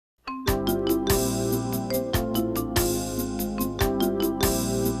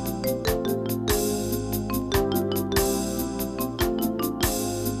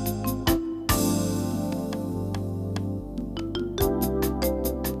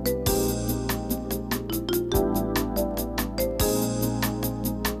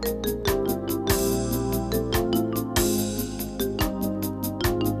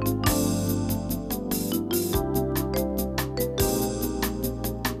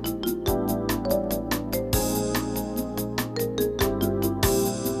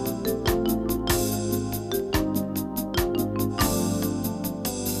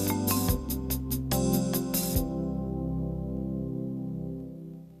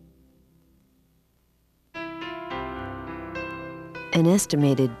An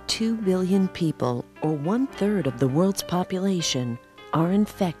estimated 2 billion people, or 1/3 of the world's population, are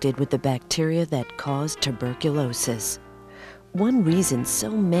infected with the bacteria that cause tuberculosis. One reason so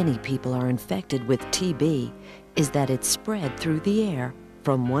many people are infected with TB is that it's spread through the air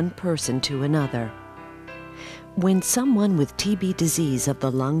from one person to another. When someone with TB disease of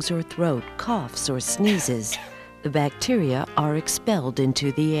the lungs or throat coughs or sneezes, the bacteria are expelled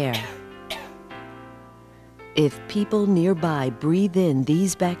into the air. If people nearby breathe in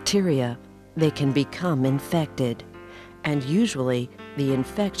these bacteria, they can become infected, and usually the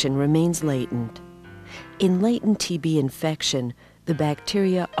infection remains latent. In latent TB infection, the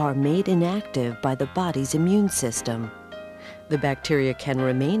bacteria are made inactive by the body's immune system. The bacteria can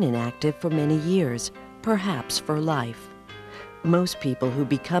remain inactive for many years, perhaps for life. Most people who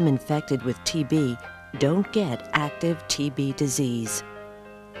become infected with TB don't get active TB disease.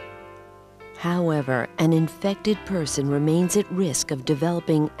 However, an infected person remains at risk of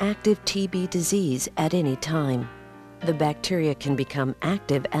developing active TB disease at any time. The bacteria can become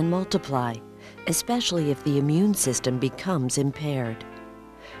active and multiply, especially if the immune system becomes impaired.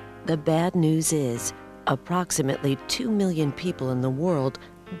 The bad news is, approximately 2 million people in the world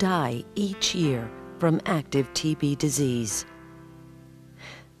die each year from active TB disease.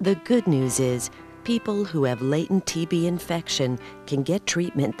 The good news is, people who have latent TB infection can get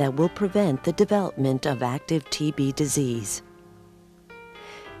treatment that will prevent the development of active TB disease.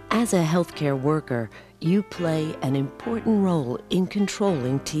 As a healthcare worker, you play an important role in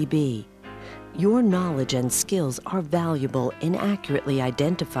controlling TB. Your knowledge and skills are valuable in accurately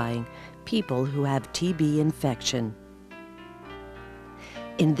identifying people who have TB infection.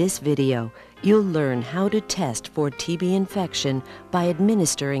 In this video, you'll learn how to test for TB infection by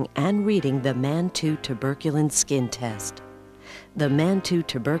administering and reading the Man-2 tuberculin skin test. The Man-2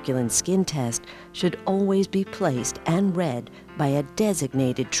 tuberculin skin test should always be placed and read by a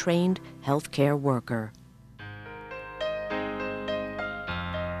designated trained healthcare worker.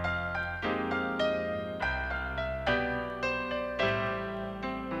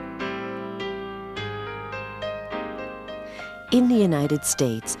 In the United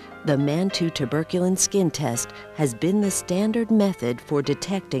States, the Man-2 tuberculin skin test has been the standard method for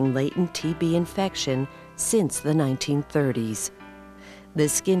detecting latent TB infection since the 1930s. The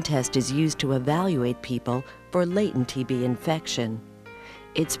skin test is used to evaluate people for latent TB infection.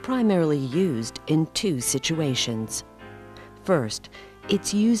 It's primarily used in two situations. First,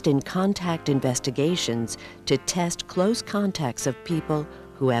 it's used in contact investigations to test close contacts of people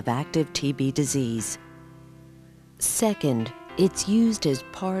who have active TB disease. Second, it's used as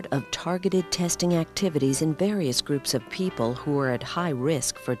part of targeted testing activities in various groups of people who are at high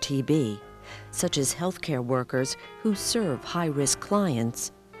risk for TB, such as healthcare workers who serve high-risk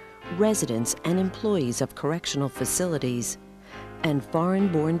clients, residents and employees of correctional facilities, and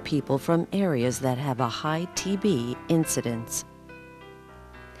foreign-born people from areas that have a high TB incidence.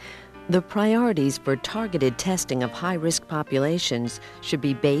 The priorities for targeted testing of high-risk populations should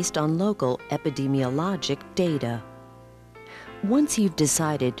be based on local epidemiologic data. Once you've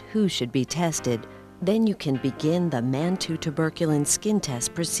decided who should be tested, then you can begin the Man-2 tuberculin skin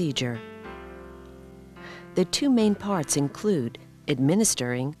test procedure. The two main parts include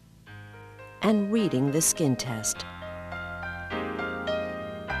administering and reading the skin test.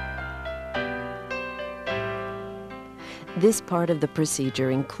 This part of the procedure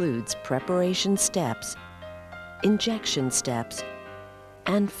includes preparation steps, injection steps,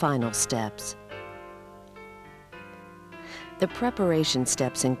 and final steps. The preparation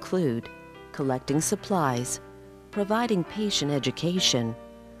steps include collecting supplies, providing patient education,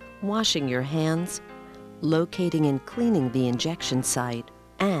 washing your hands, locating and cleaning the injection site,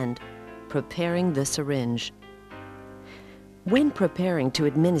 and preparing the syringe. When preparing to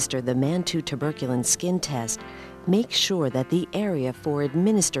administer the Man-2 tuberculin skin test, make sure that the area for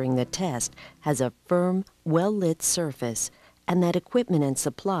administering the test has a firm, well-lit surface and that equipment and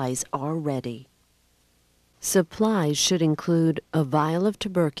supplies are ready. Supplies should include a vial of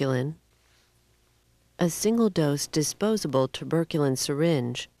tuberculin, a single-dose disposable tuberculin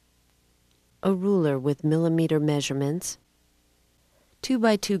syringe, a ruler with millimeter measurements,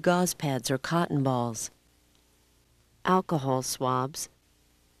 2x2 gauze pads or cotton balls, alcohol swabs,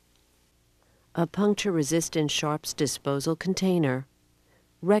 a puncture-resistant sharps disposal container,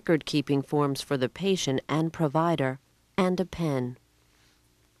 record-keeping forms for the patient and provider, and a pen.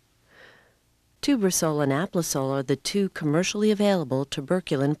 Tubrsol and Aplasol are the two commercially available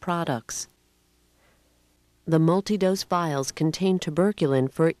tuberculin products. The multi-dose vials contain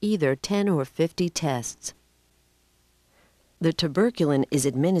tuberculin for either 10 or 50 tests. The tuberculin is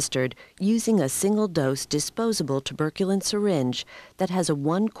administered using a single-dose disposable tuberculin syringe that has a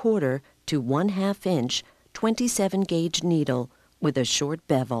 1/4 to 1/2 inch 27-gauge needle with a short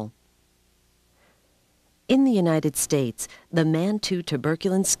bevel. In the United States, the Man-2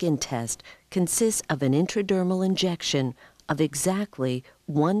 tuberculin skin test consists of an intradermal injection of exactly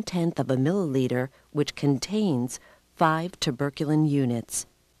 1/10 of a milliliter, which contains 5 tuberculin units.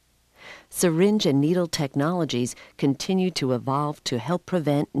 Syringe and needle technologies continue to evolve to help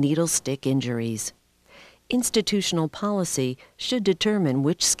prevent needle stick injuries. Institutional policy should determine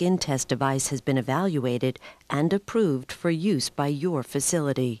which skin test device has been evaluated and approved for use by your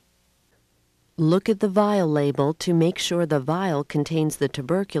facility. Look at the vial label to make sure the vial contains the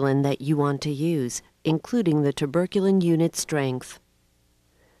tuberculin that you want to use, including the tuberculin unit strength.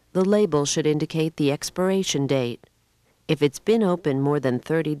 The label should indicate the expiration date. If it's been open more than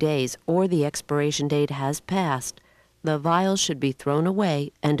 30 days or the expiration date has passed, the vial should be thrown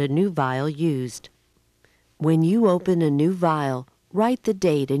away and a new vial used. When you open a new vial, write the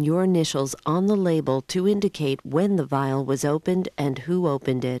date and your initials on the label to indicate when the vial was opened and who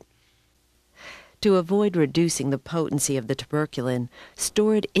opened it. To avoid reducing the potency of the tuberculin,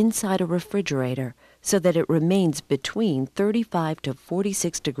 store it inside a refrigerator so that it remains between 35 to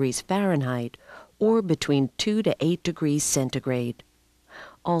 46 degrees Fahrenheit or between 2 to 8 degrees centigrade.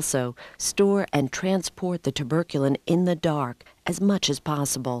 Also, store and transport the tuberculin in the dark as much as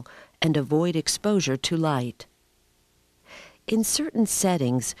possible and avoid exposure to light. In certain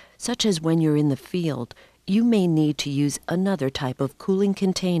settings, such as when you're in the field, you may need to use another type of cooling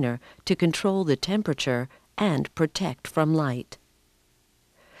container to control the temperature and protect from light.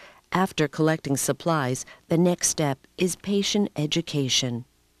 After collecting supplies, the next step is patient education.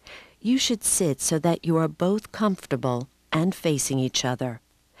 You should sit so that you are both comfortable and facing each other.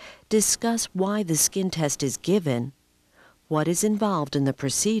 Discuss why the skin test is given, what is involved in the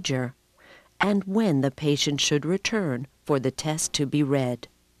procedure, and when the patient should return for the test to be read.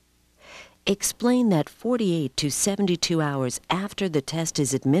 Explain that 48 to 72 hours after the test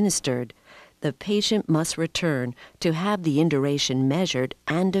is administered, the patient must return to have the induration measured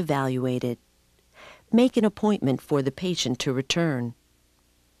and evaluated. Make an appointment for the patient to return.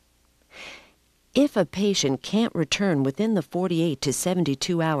 If a patient can't return within the 48 to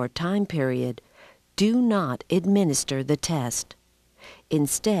 72-hour time period, do not administer the test.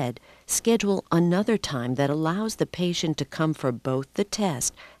 Instead, schedule another time that allows the patient to come for both the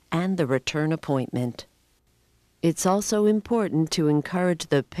test and the return appointment. It's also important to encourage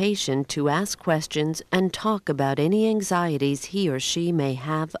the patient to ask questions and talk about any anxieties he or she may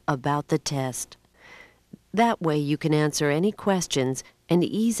have about the test. That way you can answer any questions and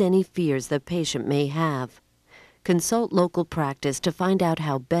ease any fears the patient may have. Consult local practice to find out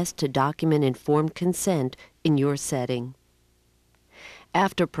how best to document informed consent in your setting.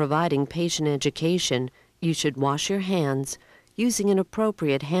 After providing patient education, you should wash your hands using an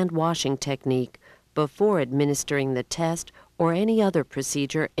appropriate hand washing technique before administering the test or any other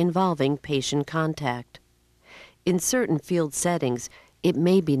procedure involving patient contact. In certain field settings, it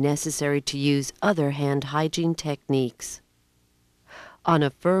may be necessary to use other hand hygiene techniques. On a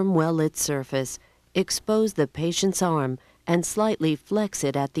firm, well-lit surface, expose the patient's arm and slightly flex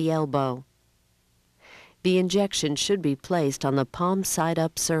it at the elbow. The injection should be placed on the palm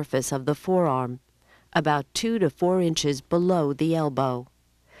side-up surface of the forearm, about 2 to 4 inches below the elbow.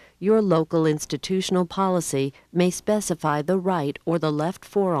 Your local institutional policy may specify the right or the left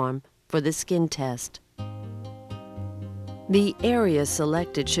forearm for the skin test. The area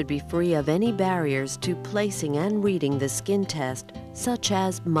selected should be free of any barriers to placing and reading the skin test, such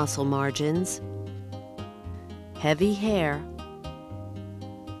as muscle margins, heavy hair,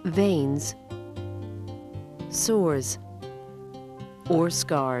 veins, sores, or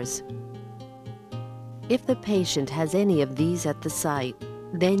scars. If the patient has any of these at the site,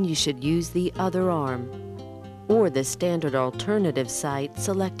 then you should use the other arm or the standard alternative site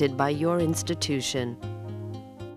selected by your institution.